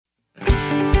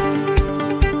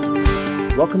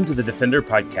welcome to the Defender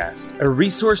Podcast, a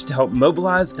resource to help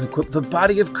mobilize and equip the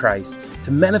body of Christ to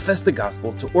manifest the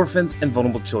gospel to orphans and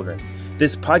vulnerable children.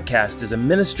 This podcast is a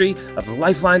ministry of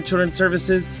Lifeline Children's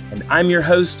Services, and I'm your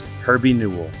host, Herbie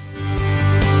Newell.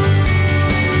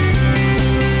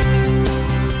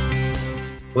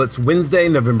 Well, it's Wednesday,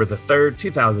 November the 3rd,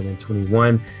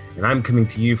 2021, and I'm coming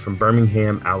to you from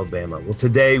Birmingham, Alabama. Well,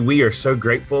 today we are so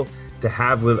grateful to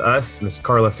have with us Miss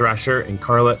Karla Thrasher, and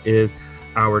Karla is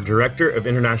our Director of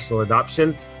International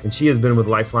Adoption, and she has been with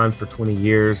Lifeline for 20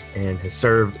 years and has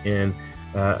served in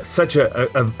such a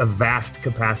vast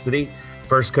capacity,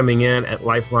 first coming in at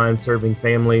Lifeline serving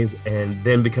families and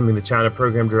then becoming the China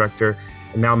Program Director,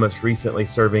 and now most recently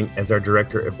serving as our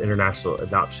Director of International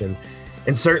Adoption.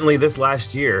 And certainly this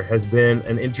last year has been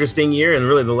an interesting year, and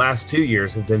really the last 2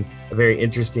 years have been a very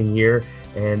interesting year.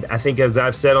 And I think, as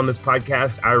I've said on this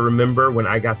podcast, I remember when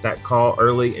I got that call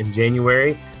early in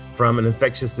January from an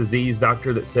infectious disease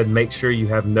doctor that said, make sure you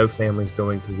have no families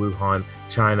going to Wuhan,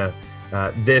 China.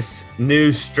 This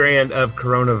new strand of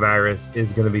coronavirus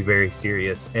is going to be very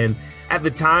serious. And at the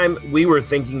time, we were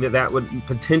thinking that that would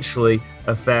potentially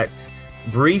affect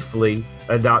briefly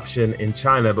adoption in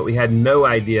China, but we had no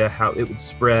idea how it would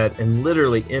spread and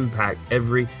literally impact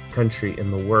every country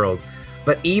in the world.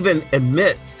 But even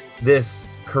amidst this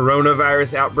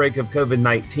coronavirus outbreak of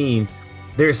COVID-19,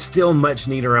 there's still much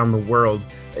need around the world.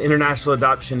 International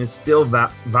adoption is still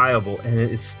viable, and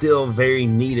it is still very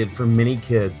needed for many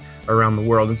kids around the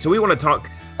world. And so we want to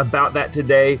talk about that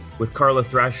today with Karla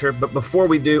Thrasher. But before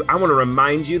we do, I want to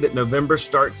remind you that November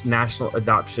starts National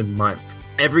Adoption Month.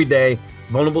 Every day,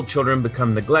 vulnerable children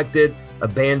become neglected,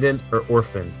 abandoned, or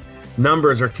orphaned.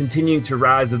 Numbers are continuing to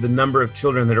rise of the number of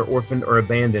children that are orphaned or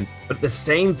abandoned. But at the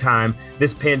same time,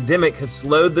 this pandemic has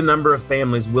slowed the number of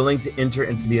families willing to enter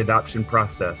into the adoption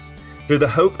process. Through the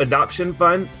Hope Adoption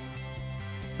Fund,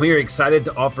 we are excited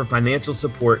to offer financial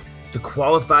support to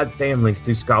qualified families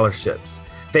through scholarships.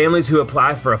 Families who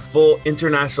apply for a full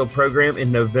international program in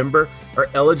November are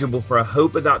eligible for a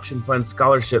Hope Adoption Fund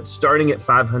scholarship starting at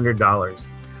 $500.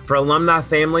 For alumni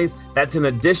families, that's in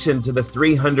addition to the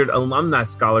 $300 alumni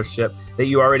scholarship that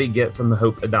you already get from the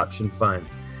Hope Adoption Fund.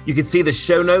 You can see the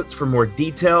show notes for more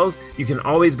details. You can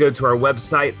always go to our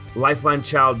website,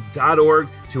 lifelinechild.org,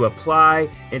 to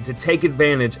apply and to take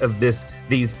advantage of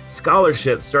these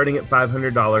scholarships starting at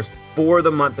 $500 for the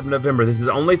month of November. This is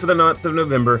only for the month of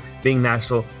November, being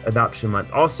National Adoption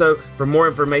Month. Also, for more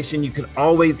information, you can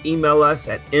always email us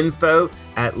at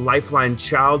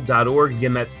info@lifelinechild.org.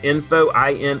 Again, that's info,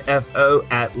 I-N-F-O,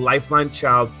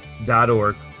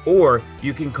 @lifelinechild.org. Or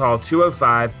you can call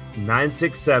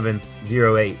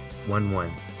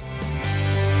 205-967-0811.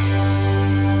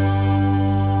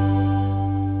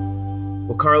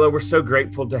 Well, Karla, we're so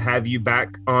grateful to have you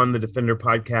back on the Defender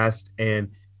Podcast, and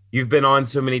you've been on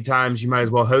so many times, you might as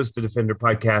well host the Defender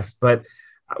Podcast. But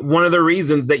one of the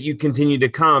reasons that you continue to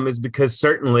come is because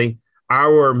certainly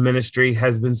our ministry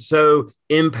has been so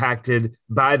impacted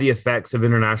by the effects of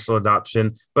international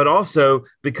adoption, but also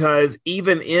because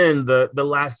even in the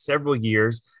last several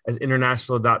years, as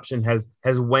international adoption has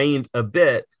waned a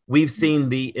bit, we've seen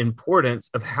the importance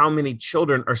of how many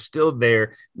children are still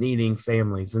there needing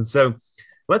families. And so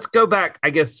let's go back, I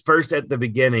guess, first at the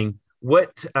beginning.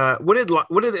 What did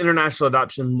international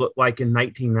adoption look like in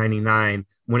 1999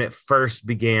 when it first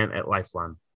began at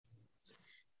Lifeline?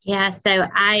 Yeah, so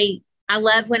I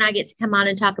love when I get to come on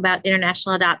and talk about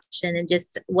international adoption and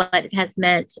just what it has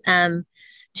meant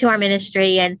to our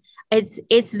ministry. And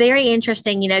it's very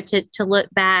interesting, to look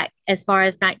back as far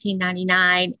as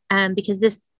 1999, because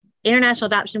this international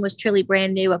adoption was truly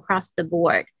brand new across the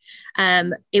board.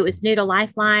 It was new to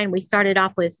Lifeline. We started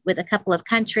off with a couple of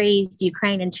countries,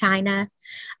 Ukraine and China.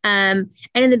 And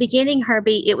in the beginning,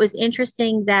 Herbie, it was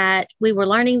interesting that we were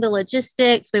learning the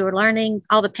logistics. We were learning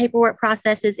all the paperwork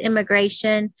processes,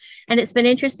 immigration. And it's been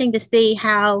interesting to see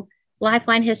how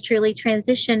Lifeline has truly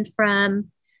transitioned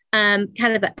from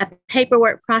kind of a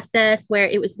paperwork process where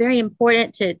it was very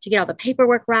important to get all the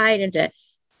paperwork right and to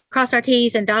cross our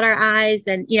T's and dot our I's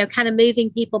and, kind of moving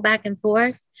people back and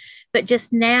forth. But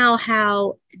just now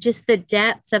how just the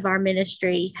depth of our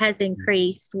ministry has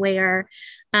increased where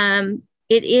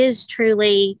it is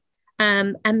truly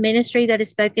a ministry that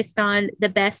is focused on the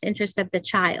best interest of the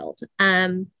child,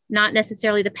 not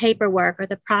necessarily the paperwork or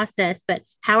the process, but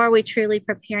how are we truly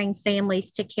preparing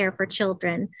families to care for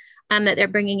children that they're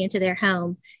bringing into their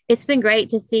home. It's been great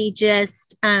to see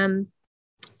just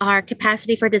our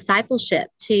capacity for discipleship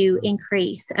to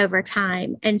increase over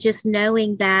time, and just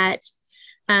knowing that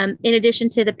in addition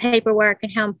to the paperwork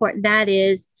and how important that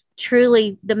is,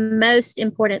 truly the most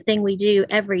important thing we do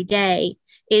every day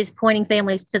is pointing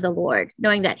families to the Lord,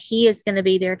 knowing that He is going to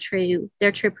be their true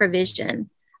provision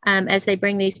as they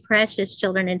bring these precious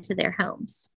children into their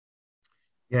homes.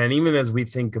 Yeah, and even as we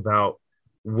think about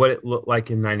what it looked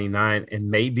like in 99 and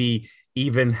maybe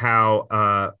even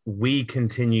how we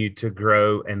continue to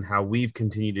grow and how we've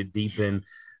continued to deepen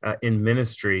in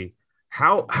ministry,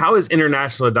 how has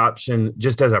international adoption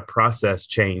just as a process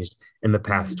changed in the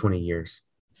past 20 years?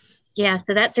 Yeah,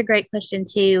 so that's a great question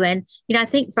too. And, I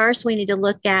think first we need to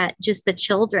look at just the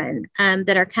children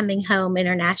that are coming home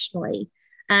internationally.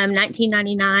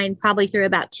 1999, probably through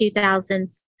about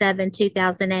 2007,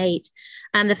 2008,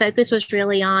 the focus was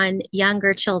really on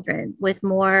younger children with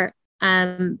more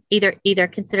either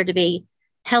considered to be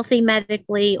healthy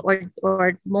medically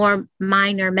or more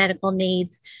minor medical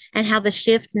needs, and how the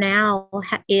shift now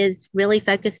is really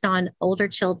focused on older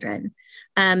children,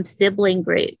 sibling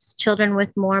groups, children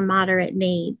with more moderate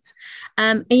needs.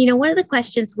 And, one of the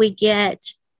questions we get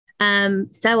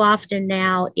so often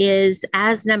now is,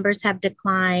 as numbers have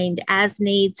declined, as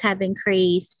needs have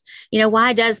increased,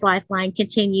 why does Lifeline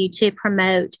continue to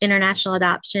promote international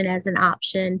adoption as an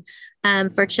option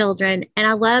for children? And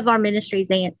I love our ministry's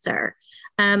answer.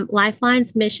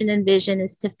 Lifeline's mission and vision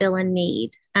is to fill a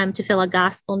need, to fill a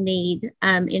gospel need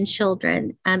in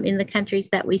children in the countries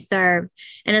that we serve.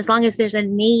 And as long as there's a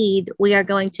need, we are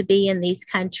going to be in these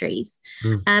countries.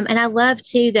 And I love,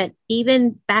 too, that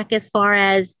even back as far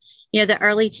as, the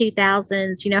early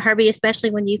 2000s, Herbie,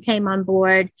 especially when you came on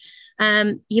board,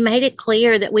 you made it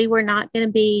clear that we were not going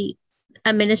to be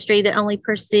a ministry that only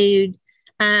pursued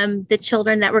the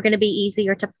children that were going to be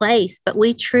easier to place, but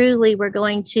we truly were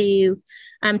going to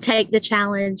take the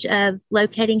challenge of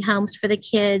locating homes for the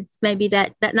kids, maybe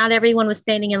that not everyone was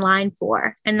standing in line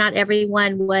for, and not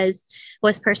everyone was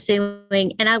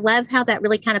pursuing. And I love how that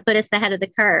really kind of put us ahead of the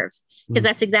curve, because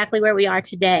that's exactly where we are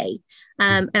today.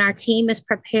 And our team is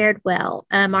prepared well.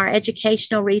 Our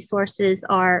educational resources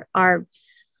are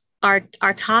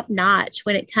top notch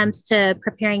when it comes to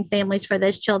preparing families for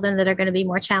those children that are going to be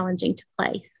more challenging to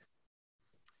place.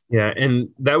 Yeah, and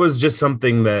that was just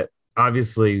something that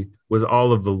obviously was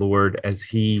all of the Lord as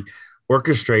He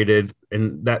orchestrated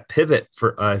and that pivot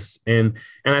for us. And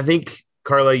I think,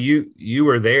 Karla, you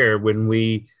were there when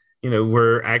we,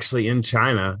 were actually in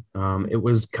China. It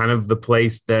was kind of the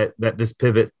place that this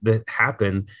pivot that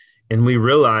happened, and we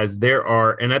realized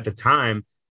and at the time,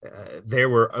 there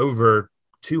were over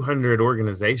 200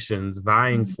 organizations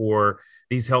vying for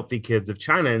these healthy kids of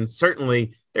China. And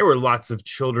certainly there were lots of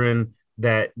children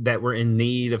that were in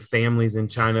need of families in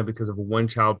China because of a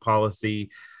one-child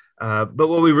policy. But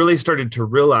what we really started to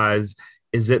realize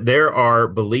is that there are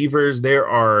believers, there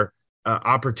are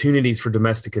opportunities for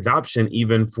domestic adoption,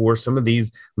 even for some of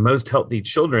these most healthy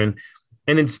children.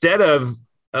 And instead of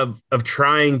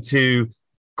trying to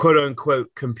quote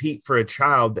unquote compete for a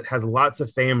child that has lots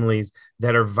of families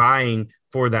that are vying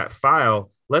for that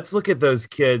file, let's look at those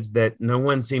kids that no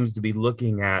one seems to be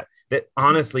looking at, that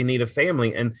honestly need a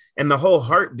family. And the whole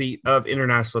heartbeat of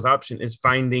international adoption is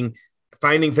finding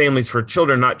families for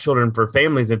children, not children for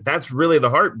families. If that's really the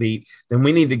heartbeat, then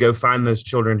we need to go find those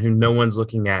children who no one's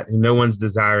looking at, who no one's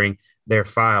desiring their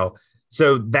file.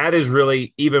 So that has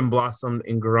really even blossomed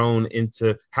and grown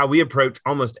into how we approach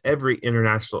almost every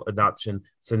international adoption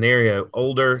scenario.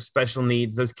 Older, special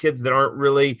needs, those kids that aren't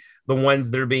really the ones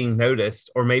that are being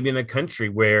noticed, or maybe in a country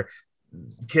where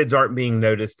kids aren't being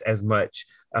noticed as much,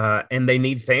 and they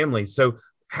need families. So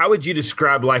how would you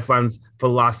describe Lifeline's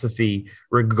philosophy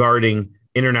regarding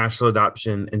international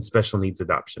adoption and special needs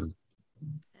adoption?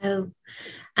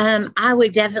 I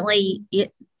would definitely...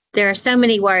 There are so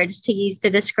many words to use to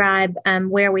describe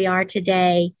where we are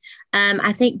today.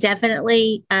 I think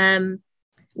definitely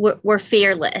we're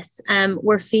fearless.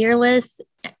 We're fearless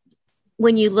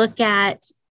when you look at,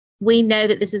 we know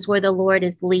that this is where the Lord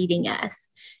is leading us.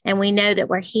 And we know that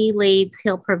where He leads,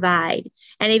 He'll provide.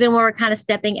 And even when we're kind of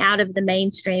stepping out of the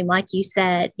mainstream, like you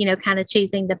said, kind of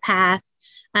choosing the path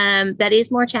that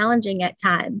is more challenging at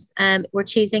times. We're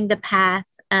choosing the path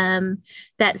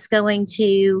that's going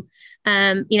to,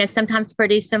 sometimes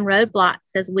produce some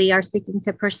roadblocks as we are seeking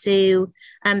to pursue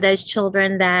those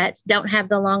children that don't have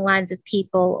the long lines of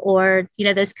people, or,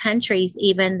 those countries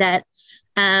even that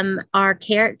are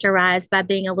characterized by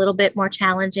being a little bit more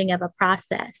challenging of a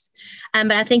process.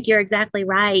 But I think you're exactly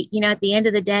right. At the end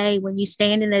of the day, when you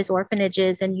stand in those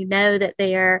orphanages and you know that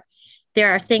there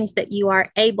are things that you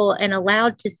are able and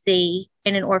allowed to see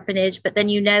in an orphanage, but then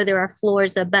there are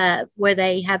floors above where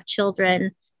they have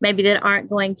children maybe that aren't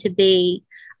going to be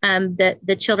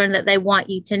the children that they want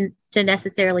you to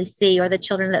necessarily see, or the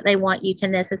children that they want you to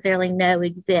necessarily know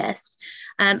exist.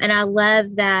 And I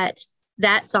love that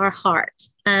that's our heart,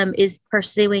 is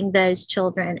pursuing those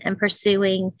children and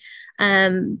pursuing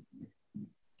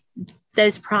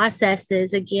those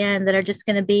processes, again, that are just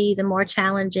going to be the more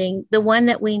challenging. The one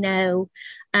that we know,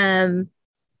 they're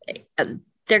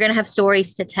going to have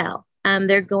stories to tell.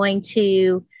 They're going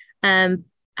to,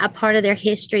 a part of their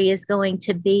history is going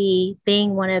to be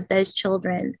being one of those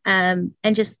children, and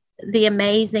just the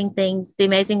amazing things, the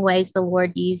amazing ways the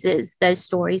Lord uses those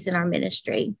stories in our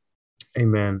ministry.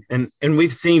 Amen. And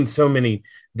we've seen so many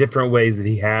different ways that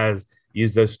he has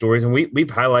used those stories, and we've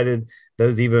highlighted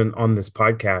those even on this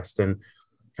podcast. And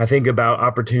I think about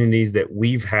opportunities that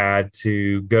we've had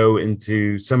to go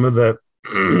into some of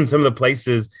the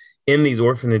places in these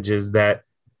orphanages that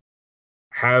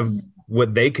have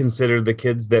what they consider the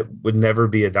kids that would never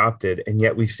be adopted. And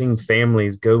yet we've seen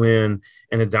families go in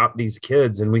and adopt these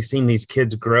kids, and we've seen these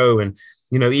kids grow. And,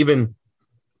 even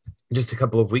just a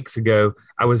couple of weeks ago,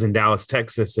 I was in Dallas,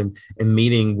 Texas, and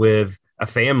meeting with a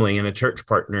family and a church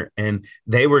partner. And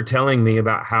they were telling me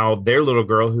about how their little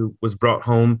girl, who was brought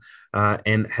home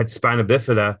and had spina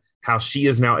bifida, how she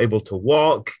is now able to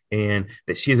walk, and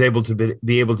that she is able to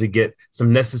be able to get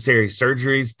some necessary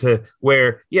surgeries to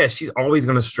where, she's always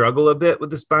going to struggle a bit with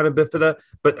the spina bifida,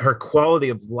 but her quality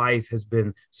of life has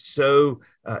been so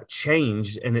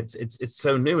changed, and it's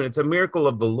so new, and it's a miracle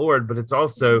of the Lord, but it's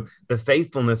also the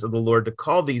faithfulness of the Lord to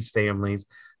call these families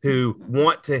who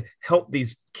want to help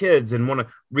these kids and want to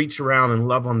reach around and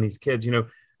love on these kids.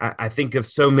 I think of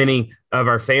so many of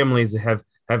our families that have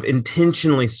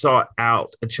intentionally sought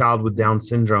out a child with Down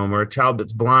syndrome or a child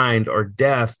that's blind or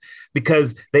deaf,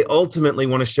 because they ultimately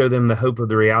want to show them the hope of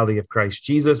the reality of Christ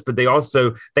Jesus. But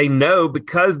they know,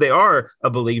 because they are a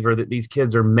believer, that these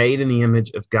kids are made in the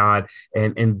image of God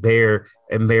and bear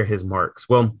his marks.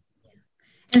 Well,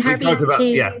 and Herbie,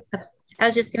 I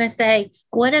was just going to say,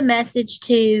 what a message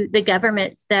to the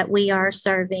governments that we are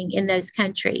serving in those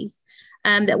countries,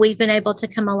 that we've been able to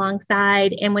come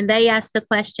alongside. And when they ask the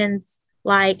questions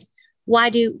like,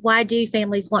 why do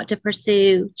families want to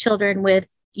pursue children with,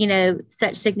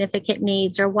 such significant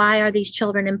needs, or why are these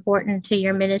children important to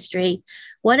your ministry?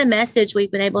 What a message we've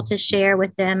been able to share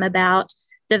with them about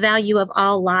the value of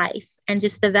all life and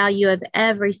just the value of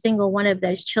every single one of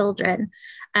those children.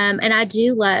 And I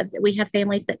do love that we have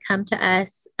families that come to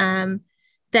us,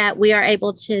 that we are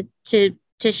able to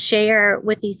share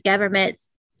with these governments,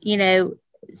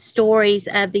 stories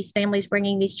of these families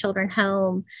bringing these children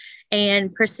home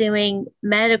and pursuing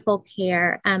medical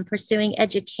care, pursuing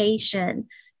education,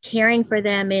 caring for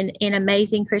them in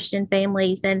amazing Christian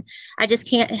families. And I just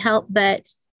can't help but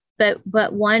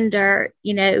wonder,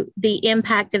 the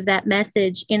impact of that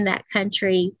message in that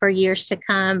country for years to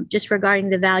come, just regarding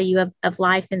the value of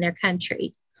life in their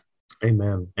country.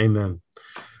 Amen. Amen.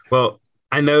 Well,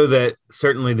 I know that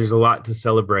certainly there's a lot to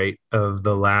celebrate of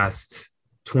the last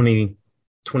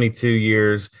 22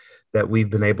 years that we've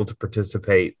been able to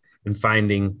participate in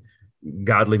finding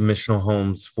godly missional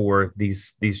homes for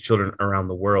these children around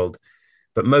the world.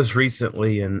 But most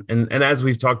recently, and as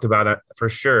we've talked about it, for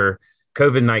sure,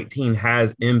 COVID-19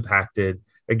 has impacted,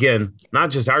 again, not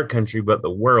just our country, but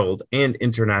the world and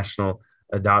international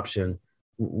adoption.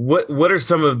 What are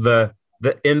some of the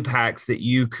impacts that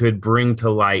you could bring to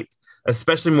light,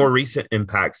 especially more recent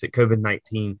impacts that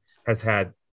COVID-19 has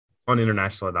had on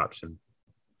international adoption?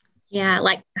 Yeah,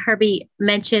 like Herbie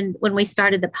mentioned when we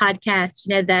started the podcast,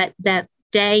 that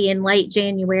day in late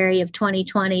January of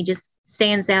 2020 just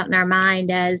stands out in our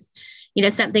mind as,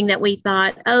 something that we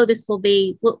thought, this will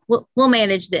be, we'll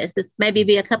manage this. This maybe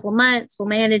be a couple months. We'll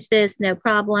manage this, no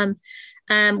problem.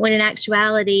 When in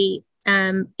actuality,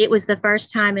 it was the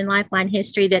first time in Lifeline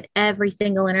history that every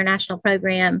single international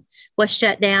program was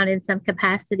shut down in some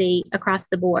capacity across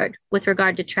the board with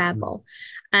regard to travel.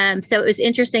 So it was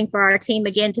interesting for our team,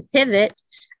 again, to pivot.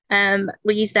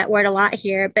 We use that word a lot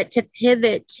here, but to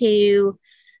pivot to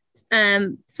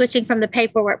switching from the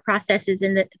paperwork processes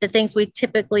and the things we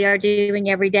typically are doing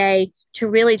every day to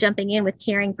really jumping in with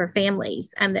caring for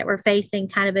families that were facing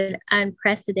kind of an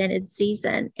unprecedented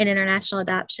season in international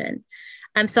adoption.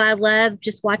 So I love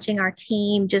just watching our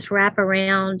team just wrap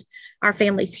around our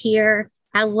families here.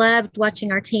 I loved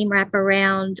watching our team wrap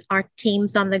around our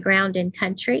teams on the ground in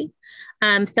country.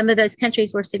 Some of those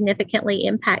countries were significantly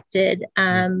impacted.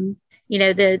 Our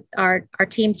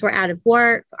teams were out of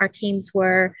work. Our teams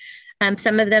were,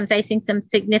 some of them facing some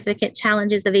significant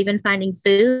challenges of even finding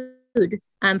food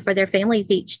for their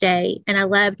families each day. And I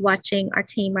loved watching our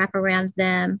team wrap around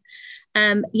them.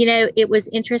 It was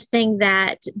interesting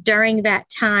that during that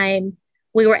time,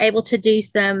 we were able to do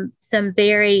some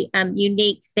very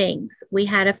unique things. We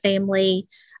had a family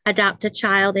adopt a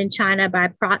child in China by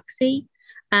proxy.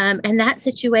 And that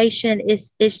situation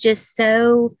is just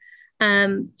so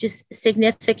just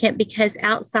significant, because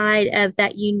outside of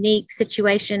that unique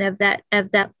situation of that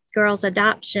girl's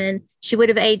adoption, she would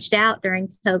have aged out during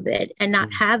COVID and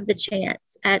not have the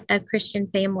chance at a Christian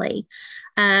family.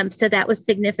 So that was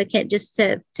significant, just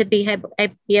to be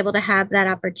able to have that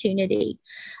opportunity.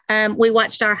 We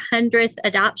watched our 100th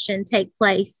adoption take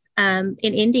place in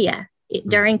India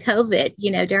during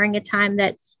COVID, during a time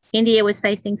that India was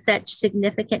facing such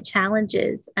significant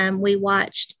challenges. We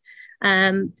watched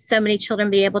so many children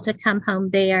be able to come home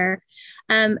there.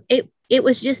 It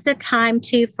was just a time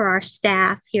too for our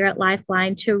staff here at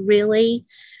Lifeline to really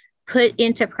put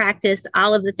into practice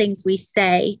all of the things we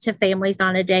say to families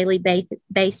on a daily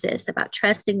basis about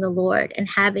trusting the Lord and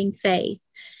having faith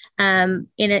in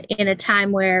a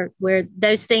time where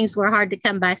those things were hard to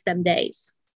come by some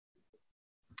days.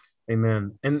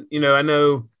 Amen. And, I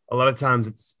know a lot of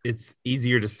times it's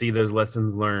easier to see those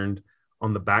lessons learned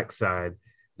on the backside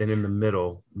than in the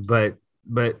middle. But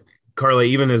Karla,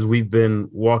 even as we've been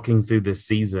walking through this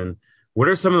season, what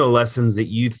are some of the lessons that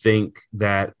you think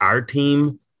that our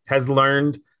team has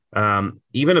learned,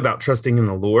 even about trusting in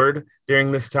the Lord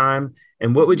during this time?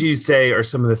 And what would you say are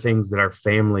some of the things that our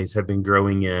families have been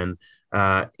growing in,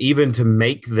 even to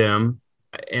make them,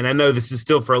 and I know this is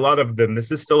still, for a lot of them,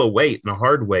 this is still a weight and a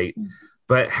hard weight,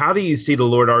 but how do you see the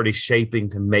Lord already shaping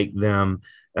to make them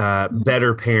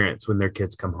better parents when their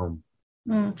kids come home?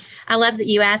 I love that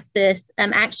you asked this.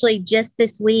 Actually, just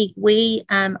this week,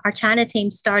 our China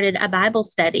team started a Bible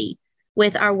study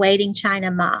with our waiting China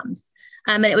moms.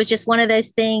 And it was just one of those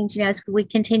things, as we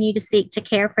continue to seek to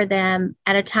care for them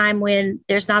at a time when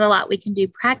there's not a lot we can do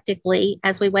practically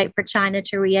as we wait for China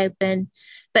to reopen,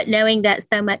 but knowing that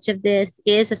so much of this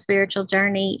is a spiritual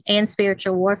journey and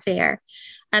spiritual warfare.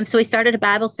 So we started a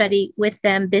Bible study with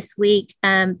them this week.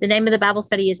 The name of the Bible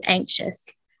study is Anxious.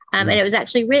 And it was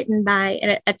actually written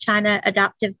by a China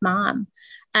adoptive mom.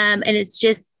 And it's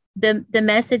just the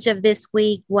message of this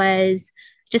week was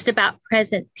just about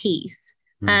present peace,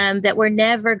 that we're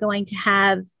never going to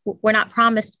have, we're not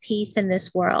promised peace in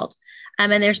this world.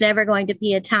 And there's never going to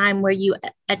be a time where you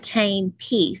attain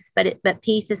peace, but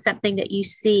peace is something that you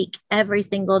seek every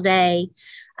single day,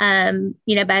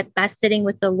 by sitting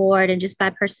with the Lord and just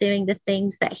by pursuing the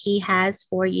things that He has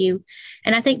for you.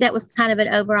 And I think that was kind of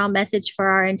an overall message for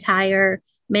our entire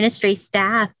ministry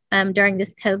staff during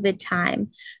this COVID time,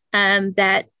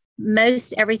 that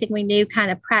most everything we knew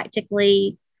kind of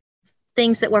practically,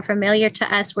 things that were familiar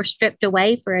to us were stripped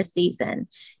away for a season.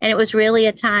 And it was really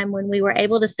a time when we were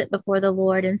able to sit before the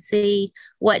Lord and see,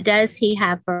 what does He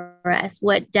have for us?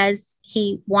 What does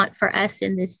He want for us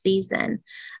in this season?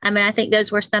 I mean, I think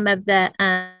those were some of the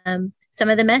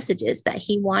messages, that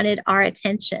He wanted our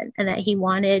attention and that He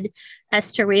wanted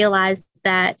us to realize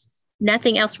that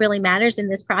nothing else really matters in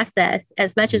this process.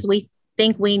 As much as we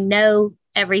think we know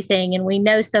everything and we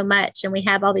know so much and we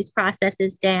have all these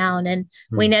processes down and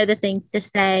we know the things to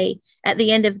say, at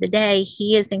the end of the day,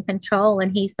 He is in control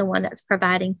and He's the one that's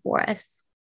providing for us.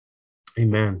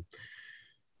 Amen.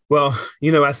 Well,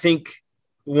 I think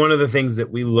one of the things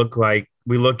that we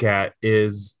look at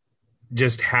is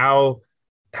just how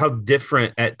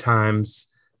different at times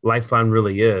Lifeline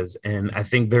really is. And I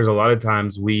think there's a lot of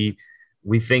times we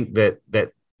think that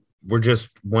we're just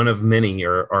one of many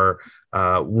or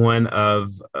one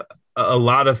of a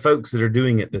lot of folks that are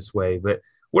doing it this way. But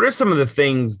what are some of the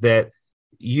things that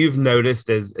you've noticed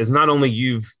as not only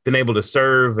you've been able to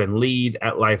serve and lead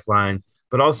at Lifeline,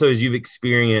 but also as you've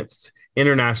experienced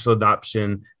international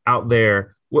adoption out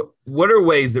there? What are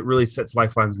ways that really sets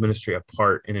Lifeline's ministry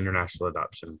apart in international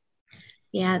adoption?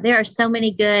 Yeah, there are so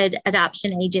many good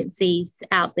adoption agencies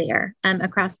out there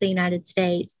across the United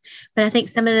States. But I think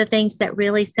some of the things that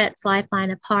really sets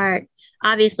Lifeline apart,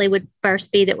 obviously, would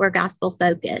first be that we're gospel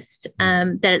focused,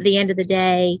 that at the end of the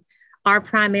day, our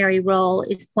primary role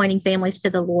is pointing families to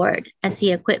the Lord as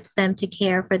He equips them to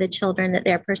care for the children that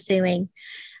they're pursuing.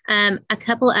 A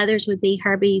couple others would be,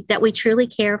 Herbie, that we truly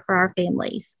care for our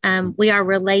families. We are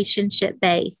relationship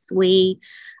based. We,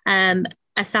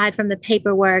 aside from the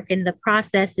paperwork and the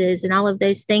processes and all of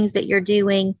those things that you're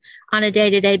doing on a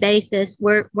day-to-day basis,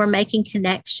 we're making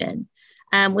connection.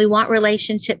 We want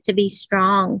relationship to be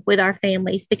strong with our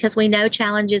families because we know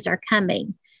challenges are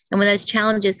coming. And when those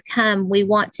challenges come, we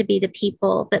want to be the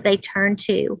people that they turn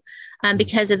to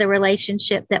because of the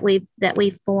relationship that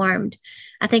we've formed.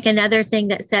 I think another thing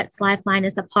that sets Lifeline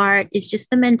apart is just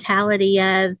the mentality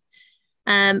of,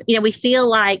 we feel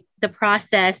like the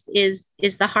process is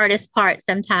the hardest part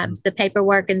sometimes, the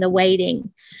paperwork and the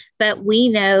waiting. But we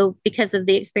know, because of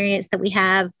the experience that we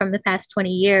have from the past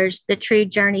 20 years, the true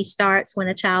journey starts when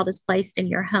a child is placed in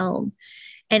your home.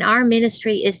 And our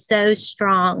ministry is so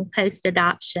strong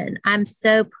post-adoption. I'm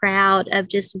so proud of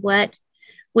just what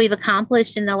we've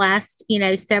accomplished in the last,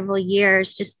 several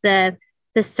years, just the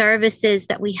services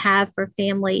that we have for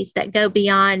families that go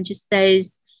beyond just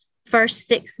those first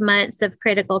 6 months of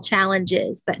critical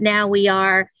challenges. But now we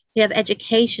have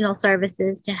educational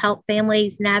services to help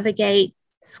families navigate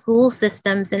school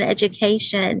systems and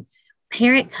education,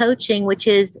 parent coaching, which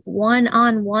is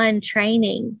one-on-one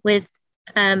training with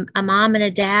a mom and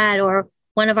a dad or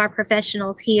one of our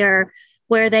professionals here,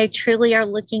 where they truly are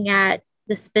looking at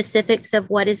the specifics of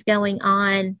what is going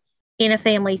on in a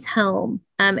family's home.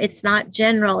 It's not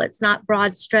general, it's not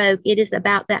broad stroke, it is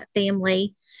about that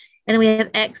family. And we have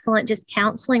excellent just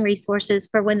counseling resources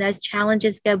for when those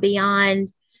challenges go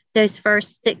beyond those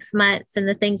first 6 months and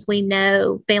the things we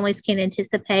know families can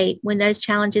anticipate. When those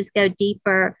challenges go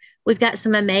deeper, we've got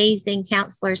some amazing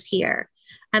counselors here.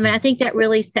 I think that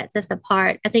really sets us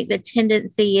apart. I think the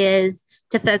tendency is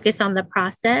to focus on the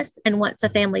process, and once a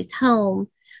family's home,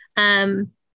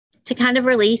 to kind of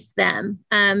release them.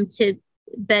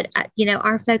 But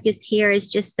our focus here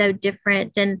is just so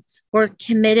different, and we're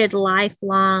committed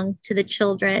lifelong to the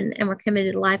children, and we're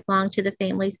committed lifelong to the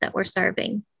families that we're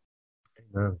serving.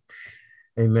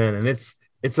 Amen. And it's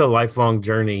a lifelong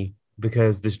journey,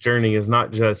 because this journey is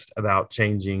not just about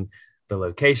changing the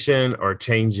location or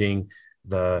changing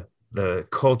the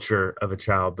culture of a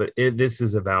child, but this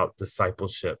is about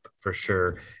discipleship for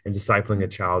sure, and discipling a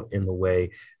child in the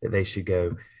way that they should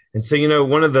go. And so,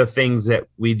 one of the things that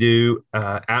we do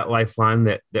at Lifeline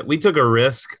that we took a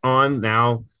risk on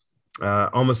now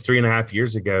almost 3.5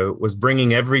 years ago was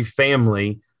bringing every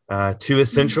family to a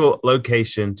central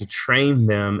location to train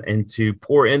them and to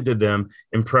pour into them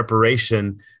in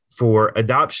preparation for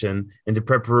adoption, and to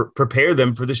prepare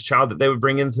them for this child that they would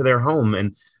bring into their home.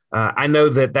 And I know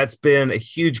that that's been a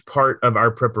huge part of our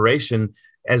preparation,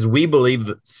 as we believe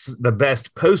that the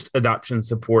best post-adoption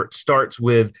support starts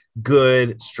with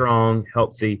good, strong,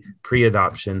 healthy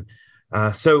pre-adoption.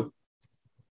 So,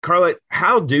 Karla,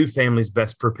 how do families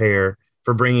best prepare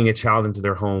for bringing a child into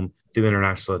their home through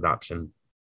international adoption?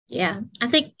 Yeah, I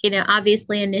think,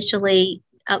 obviously initially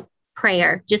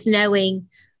prayer, just knowing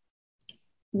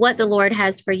what the Lord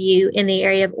has for you in the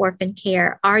area of orphan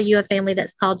care. Are you a family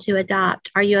that's called to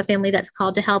adopt? Are you a family that's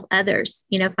called to help others,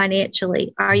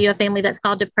 financially? Are you a family that's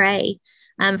called to pray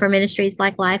for ministries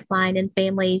like Lifeline, and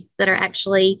families that are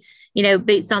actually,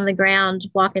 boots on the ground,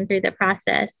 walking through the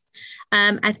process?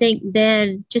 I think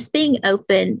then just being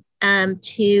open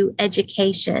to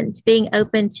education, being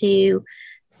open to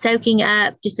soaking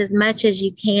up just as much as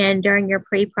you can during your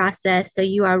pre-process, so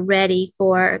you are ready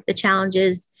for the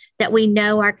challenges that we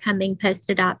know are coming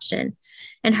post-adoption.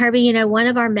 And Herbie, one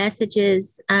of our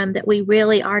messages that we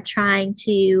really are trying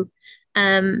to,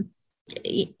 kind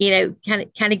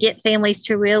of get families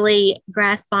to really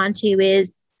grasp onto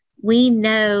is, we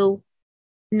know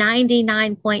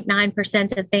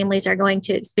 99.9% of families are going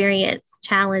to experience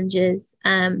challenges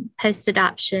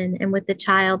post-adoption and with the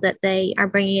child that they are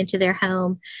bringing into their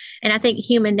home. And I think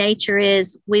human nature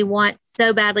is, we want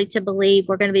so badly to believe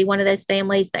we're going to be one of those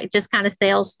families that just kind of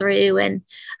sails through and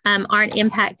aren't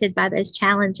impacted by those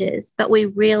challenges. But we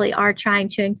really are trying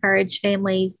to encourage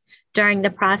families during the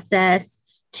process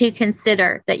to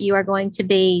consider that you are going to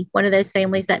be one of those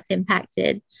families that's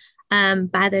impacted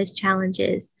by those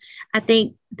challenges. I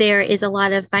think there is a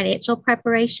lot of financial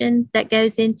preparation that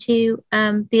goes into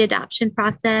the adoption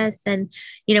process. And,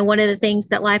 one of the things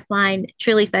that Lifeline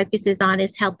truly focuses on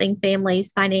is helping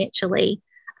families financially,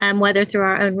 whether through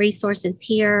our own resources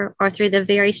here or through the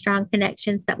very strong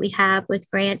connections that we have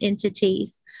with grant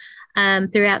entities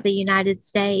throughout the United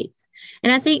States.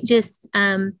 And I think just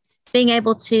being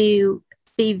able to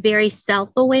be very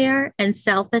self-aware and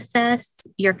self-assess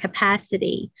your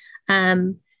capacity,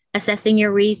 assessing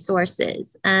your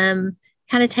resources, kind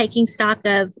of taking stock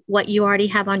of what you already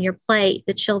have on your plate,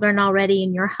 the children already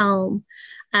in your home,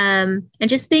 and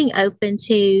just being open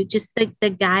to just the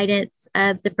guidance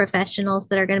of the professionals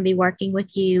that are going to be working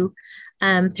with you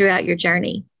throughout your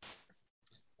journey.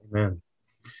 Amen.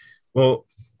 Well,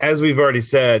 as we've already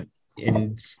said,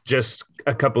 in just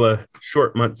a couple of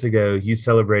short months ago, you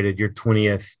celebrated your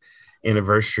 20th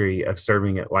anniversary of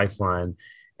serving at Lifeline.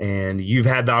 And you've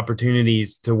had the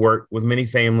opportunities to work with many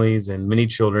families and many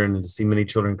children, and to see many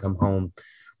children come home.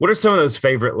 What are some of those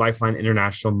favorite Lifeline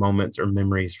International moments or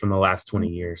memories from the last 20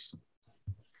 years?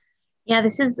 Yeah,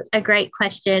 this is a great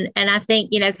question. And I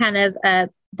think, kind of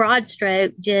broad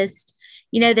stroke, just,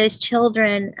 those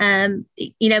children,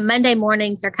 Monday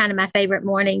mornings are kind of my favorite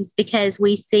mornings because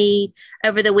we see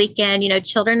over the weekend,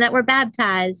 children that were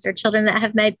baptized or children that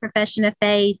have made profession of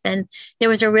faith. And there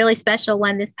was a really special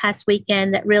one this past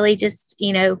weekend that really just,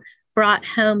 brought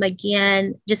home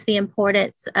again just the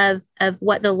importance of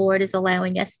what the Lord is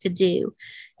allowing us to do.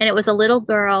 And it was a little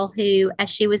girl who, as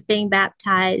she was being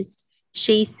baptized,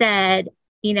 she said,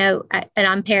 and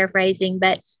I'm paraphrasing,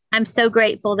 but I'm so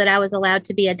grateful that I was allowed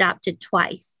to be adopted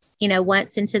twice,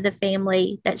 once into the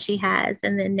family that she has,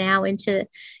 and then now into,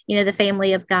 the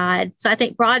family of God. So I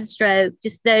think broad stroke,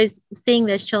 just seeing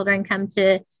those children come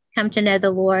to know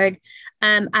the Lord.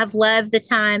 I've loved the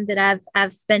time that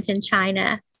I've spent in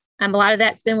China. A lot of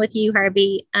that's been with you,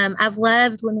 Herbie. I've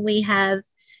loved when we have,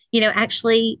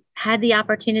 actually had the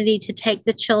opportunity to take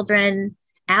the children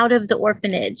out of the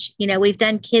orphanage. We've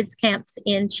done kids camps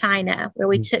in China where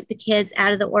we took the kids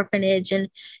out of the orphanage and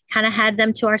kind of had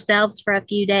them to ourselves for a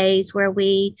few days, where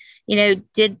we,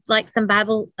 did like some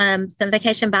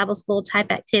vacation Bible school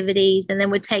type activities, and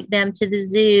then would take them to the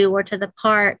zoo or to the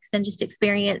parks and just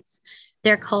experience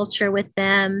their culture with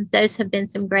them. Those have been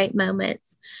some great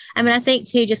moments. I mean, I think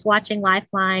too, just watching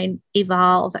Lifeline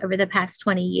evolve over the past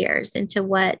 20 years into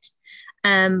what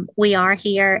we are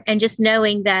here, and just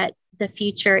knowing that the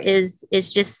future is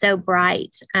just so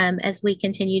bright as we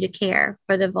continue to care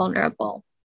for the vulnerable.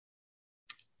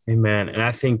 Amen. And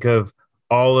I think of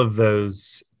all of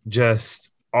those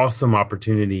just awesome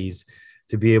opportunities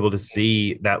to be able to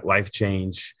see that life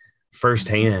change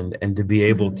firsthand, and to be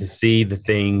able to see the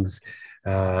things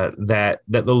that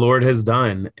the Lord has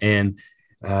done. And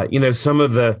some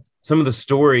of the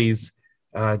stories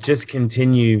just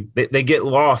continue. They get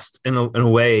lost in a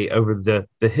way over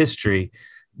the history,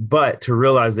 but to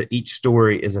realize that each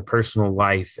story is a personal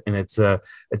life, and it's a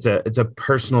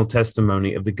personal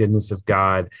testimony of the goodness of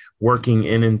God working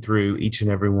in and through each and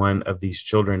every one of these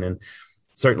children. And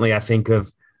certainly I think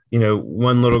of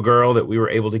one little girl that we were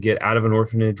able to get out of an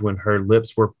orphanage when her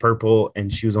lips were purple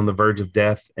and she was on the verge of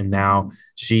death. And now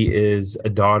she is a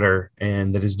daughter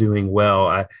and that is doing well.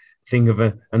 I think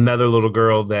of another little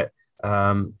girl that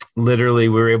literally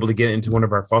we were able to get into one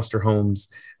of our foster homes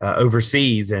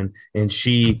overseas. And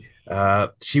she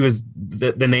was,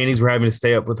 the nannies were having to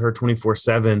stay up with her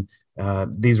 24/7.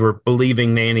 These were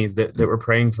believing nannies that were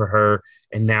praying for her.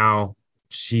 And now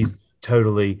she's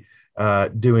totally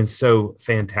doing so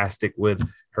fantastic with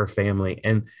her family,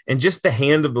 and just the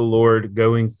hand of the Lord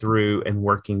going through and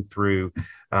working through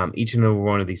each and every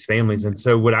one of these families. And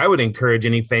so what I would encourage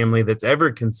any family that's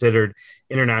ever considered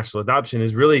international adoption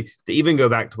is really to even go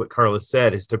back to what Karla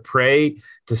said, is to pray,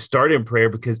 to start in prayer,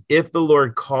 because if the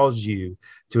Lord calls you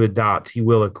to adopt, he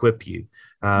will equip you.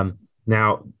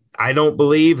 Now, I don't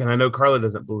believe, and I know Karla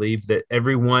doesn't believe, that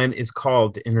everyone is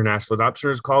called to international adoption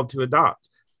or is called to adopt.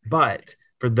 But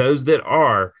for those that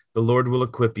are, the Lord will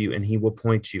equip you, and he will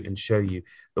point you and show you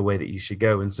the way that you should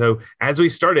go. And so as we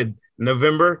started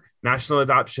November, National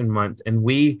Adoption Month, and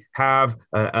we have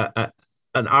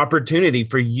an opportunity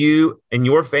for you and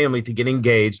your family to get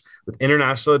engaged with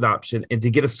international adoption and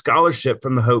to get a scholarship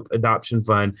from the Hope Adoption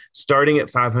Fund starting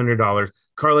at $500.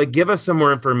 Karla, give us some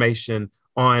more information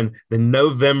on the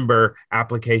November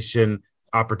application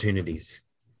opportunities.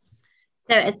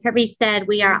 So as Herbie said,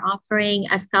 we are offering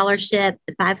a scholarship,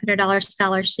 the $500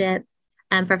 scholarship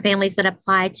for families that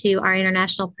apply to our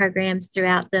international programs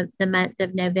throughout the month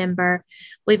of November.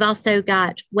 We've also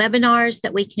got webinars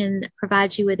that we can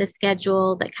provide you with a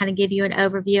schedule that kind of give you an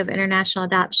overview of international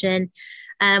adoption.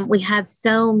 We have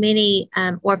so many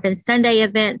Orphan Sunday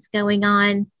events going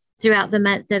on throughout the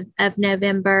month of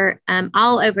November,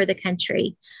 all over the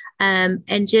country.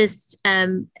 And just,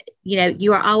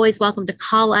 you are always welcome to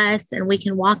call us, and we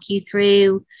can walk you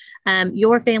through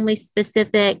your family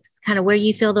specifics, kind of where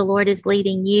you feel the Lord is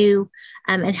leading you,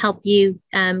 and help you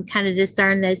kind of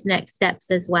discern those next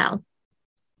steps as well.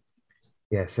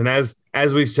 Yes. And as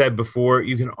we've said before,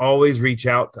 you can always reach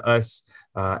out to us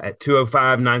at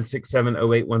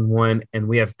 205-967-0811. And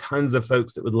we have tons of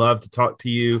folks that would love to talk to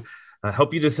you,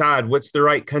 help you decide what's the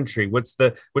right country, what's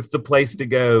the place to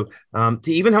go,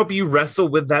 to even help you wrestle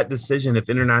with that decision if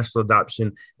international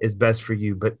adoption is best for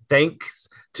you. But thanks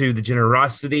to the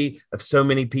generosity of so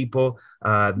many people,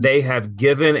 they have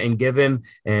given and given.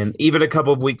 And even a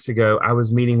couple of weeks ago, I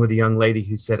was meeting with a young lady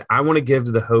who said, I want to give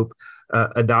to the Hope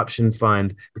Adoption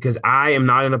Fund because I am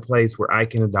not in a place where I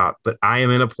can adopt, but I am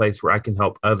in a place where I can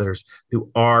help others who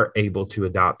are able to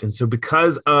adopt. And so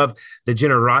because of the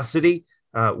generosity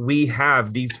we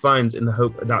have these funds in the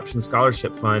Hope Adoption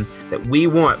Scholarship Fund that we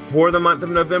want for the month of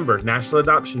November, National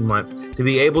Adoption Month, to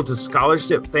be able to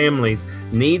scholarship families,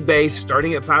 need-based,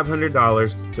 starting at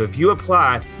 $500. So if you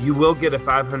apply, you will get a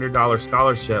 $500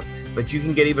 scholarship, but you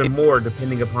can get even more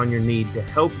depending upon your need to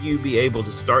help you be able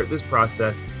to start this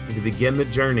process and to begin the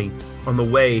journey on the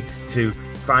way to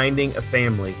finding a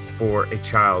family for a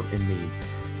child in need.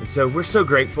 And so we're so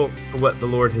grateful for what the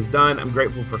Lord has done. I'm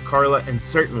grateful for Karla, and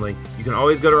certainly you can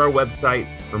always go to our website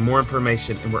for more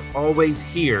information, and we're always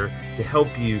here to help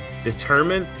you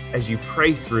determine as you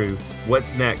pray through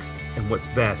what's next and what's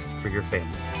best for your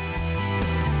family.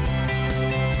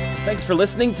 Thanks for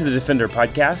listening to the Defender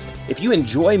Podcast. If you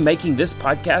enjoy making this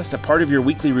podcast a part of your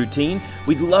weekly routine,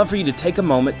 we'd love for you to take a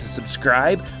moment to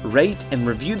subscribe, rate, and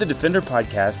review the Defender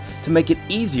Podcast to make it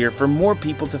easier for more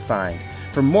people to find.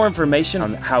 For more information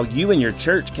on how you and your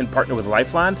church can partner with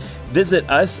Lifeline, visit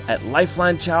us at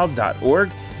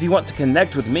lifelinechild.org. If you want to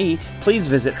connect with me, please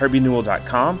visit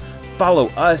herbienewell.com. Follow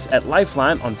us at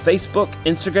Lifeline on Facebook,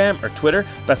 Instagram, or Twitter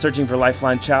by searching for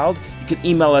Lifeline Child. You can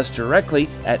email us directly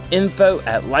at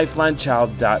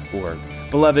info@lifelinechild.org.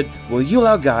 Beloved, will you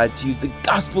allow God to use the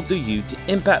gospel through you to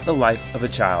impact the life of a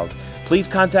child? Please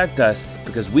contact us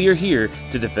because we are here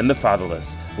to defend the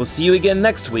fatherless. We'll see you again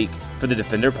next week for the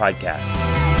Defender Podcast.